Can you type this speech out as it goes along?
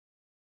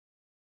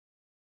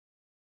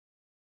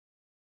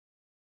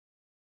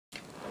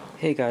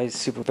Hey guys,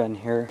 Super Ben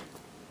here.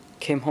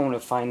 Came home to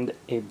find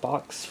a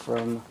box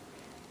from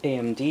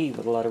AMD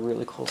with a lot of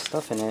really cool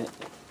stuff in it.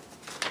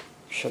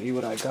 Show you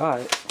what I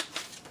got.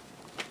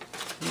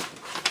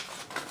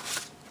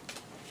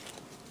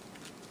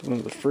 One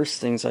of the first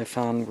things I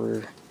found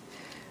were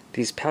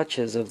these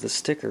patches of the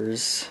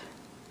stickers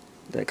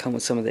that come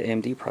with some of the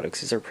AMD products.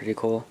 These are pretty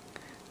cool.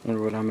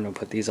 Wonder what I'm going to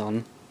put these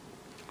on.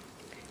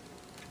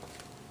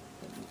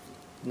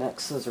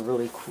 Next is a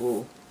really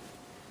cool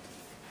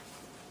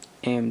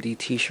AMD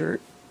t-shirt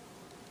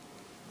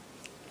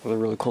with a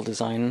really cool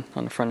design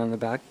on the front and the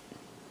back.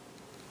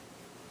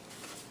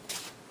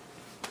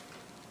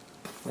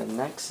 And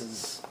next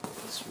is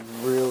this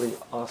really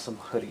awesome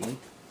hoodie.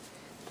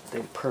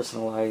 They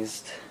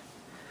personalized,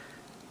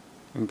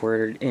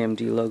 embroidered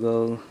AMD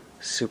logo,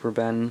 Super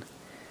Ben,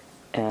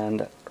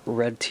 and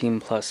Red Team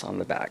Plus on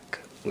the back,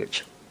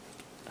 which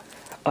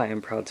I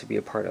am proud to be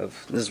a part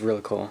of. This is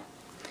really cool.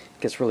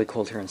 It gets really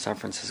cold here in San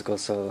Francisco,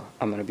 so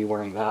I'm going to be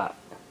wearing that.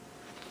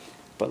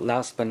 But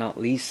last but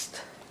not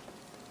least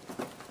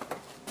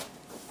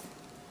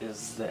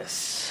is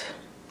this.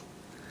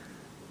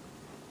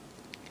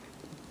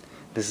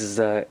 This is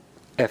the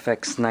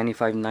FX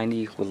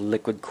 9590 with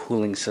liquid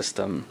cooling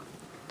system.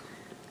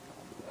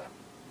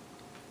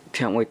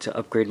 Can't wait to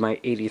upgrade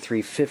my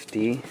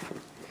 8350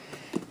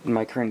 in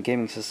my current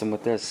gaming system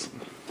with this.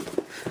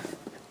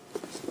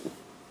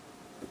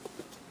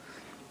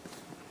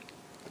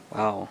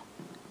 Wow.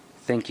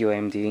 Thank you,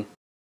 AMD.